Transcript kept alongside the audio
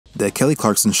The Kelly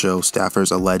Clarkson Show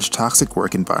staffers allege toxic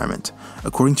work environment.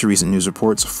 According to recent news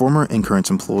reports, former and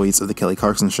current employees of The Kelly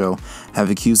Clarkson Show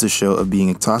have accused the show of being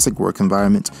a toxic work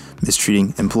environment.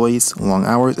 Mistreating employees, long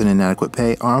hours, and inadequate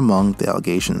pay are among the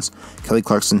allegations. Kelly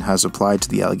Clarkson has replied to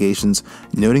the allegations,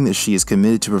 noting that she is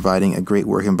committed to providing a great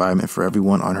work environment for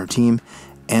everyone on her team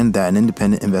and that an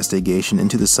independent investigation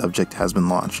into the subject has been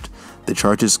launched. The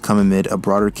charges come amid a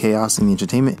broader chaos in the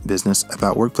entertainment business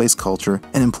about workplace culture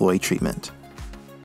and employee treatment.